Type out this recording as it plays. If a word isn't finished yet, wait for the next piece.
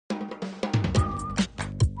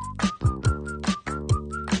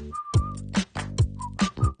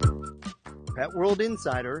Pet World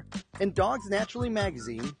Insider, and Dogs Naturally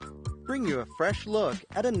magazine bring you a fresh look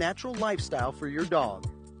at a natural lifestyle for your dog.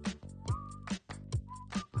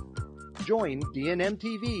 Join DNM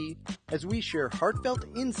TV as we share heartfelt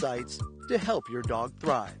insights to help your dog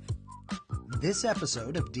thrive. This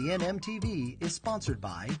episode of DNM TV is sponsored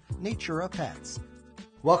by Natura Pets.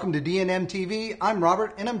 Welcome to DNM TV. I'm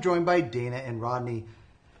Robert, and I'm joined by Dana and Rodney.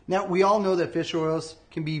 Now, we all know that fish oils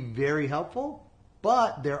can be very helpful,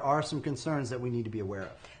 but there are some concerns that we need to be aware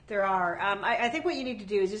of. There are. I think what you need to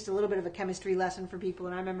do is just a little bit of a chemistry lesson for people,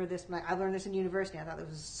 and I remember this, I learned this in university. I thought this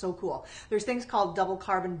was so cool. There's things called double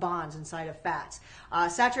carbon bonds inside of fats.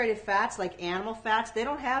 Saturated fats, like animal fats, they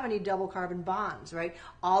don't have any double carbon bonds, right?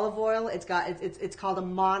 Olive oil, it's called a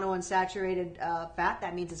monounsaturated fat.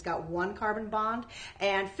 That means it's got one carbon bond.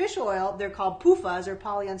 And fish oil, they're called PUFAs, or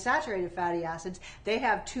polyunsaturated fatty acids. They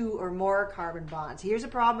have two or more carbon bonds. Here's a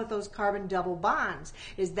problem with those carbon double bonds,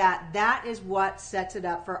 is that is what sets it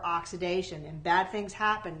up for oxidation, and bad things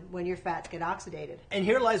happen when your fats get oxidated. And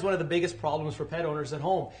here lies one of the biggest problems for pet owners at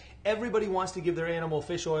home. Everybody wants to give their animal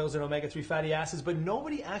fish oils and omega-3 fatty acids, but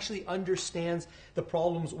nobody actually understands the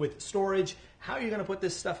problems with storage, how you're going to put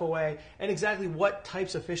this stuff away, and exactly what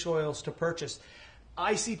types of fish oils to purchase.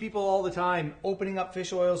 I see people all the time opening up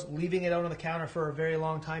fish oils, leaving it out on the counter for a very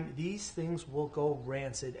long time. These things will go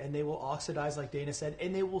rancid, and they will oxidize, like Dana said,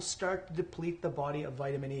 and they will start to deplete the body of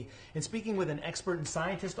vitamin E. And speaking with an expert and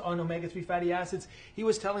scientist on omega-3 fatty acids, he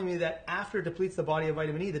was telling me that after it depletes the body of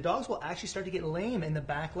vitamin E, the dogs will actually start to get lame in the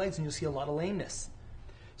back legs, and you'll see a lot of lameness.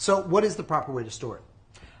 So what is the proper way to store it?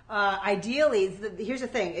 Ideally, here's the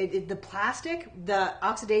thing, the plastic, the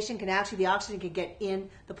oxidation can get in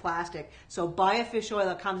the plastic. So buy a fish oil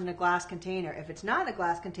that comes in a glass container. If it's not in a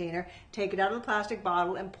glass container, take it out of the plastic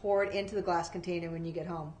bottle and pour it into the glass container when you get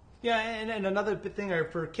home. Yeah, and another big thing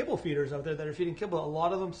for kibble feeders out there that are feeding kibble, a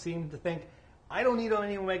lot of them seem to think, I don't need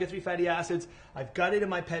any omega-3 fatty acids. I've got it in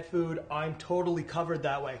my pet food. I'm totally covered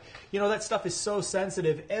that way. You know, that stuff is so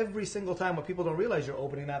sensitive. Every single time, what people don't realize, you're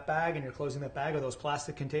opening that bag and you're closing that bag of those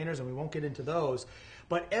plastic containers, and we won't get into those.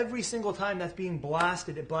 But every single time that's being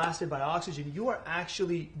blasted by oxygen, you are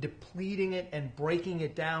actually depleting it and breaking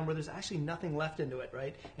it down where there's actually nothing left into it,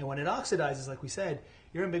 right? And when it oxidizes, like we said,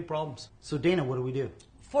 you're in big problems. So Dana, what do we do?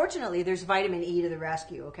 Fortunately, there's vitamin E to the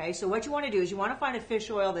rescue, okay? So what you want to do is you want to find a fish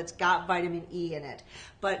oil that's got vitamin E in it,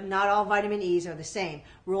 but not all vitamin E's are the same.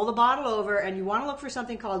 Roll the bottle over, and you want to look for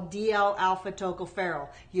something called DL-alpha tocopherol.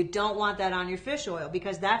 You don't want that on your fish oil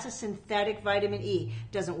because that's a synthetic vitamin E.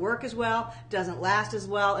 Doesn't work as well, doesn't last as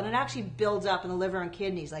well, and it actually builds up in the liver and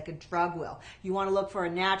kidneys like a drug will. You want to look for a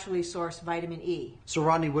naturally sourced vitamin E. So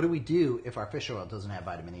Rodney, what do we do if our fish oil doesn't have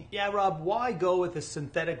vitamin E? Yeah, Rob, why go with a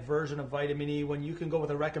synthetic version of vitamin E when you can go with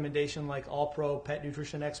a recommendation like All-Pro pet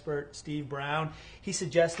nutrition expert Steve Brown? He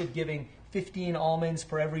suggested giving 15 almonds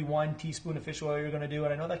per every 1 teaspoon of fish oil you're going to do,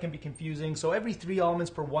 and I know that can be confusing. So every 3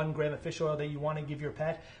 almonds per 1 gram of fish oil that you want to give your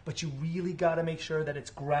pet, but you really got to make sure that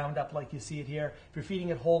it's ground up like you see it here. If you're feeding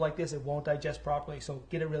it whole like this, it won't digest properly, so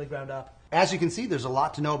get it really ground up. As you can see, there's a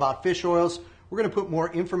lot to know about fish oils. We're going to put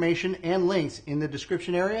more information and links in the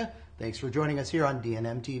description area. Thanks for joining us here on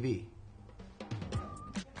DNM TV.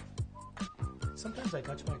 Sometimes I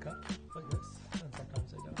touch my cup like this, and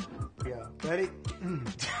sometimes I don't. Yeah. Ready?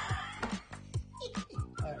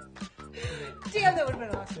 Damn, that would have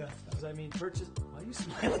been awesome. Yeah, does that mean purchase? Why are you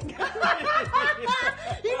smiling?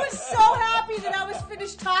 He was so happy that I was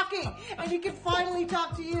finished talking, and he could finally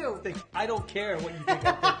talk to you. I don't care what you think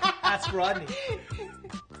I think. Ask Rodney.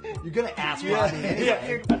 You're going to ask Rodney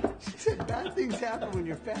anyway. Yeah. She said bad things happen when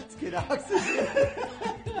your fats get oxygen.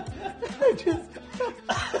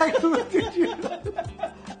 I looked at you.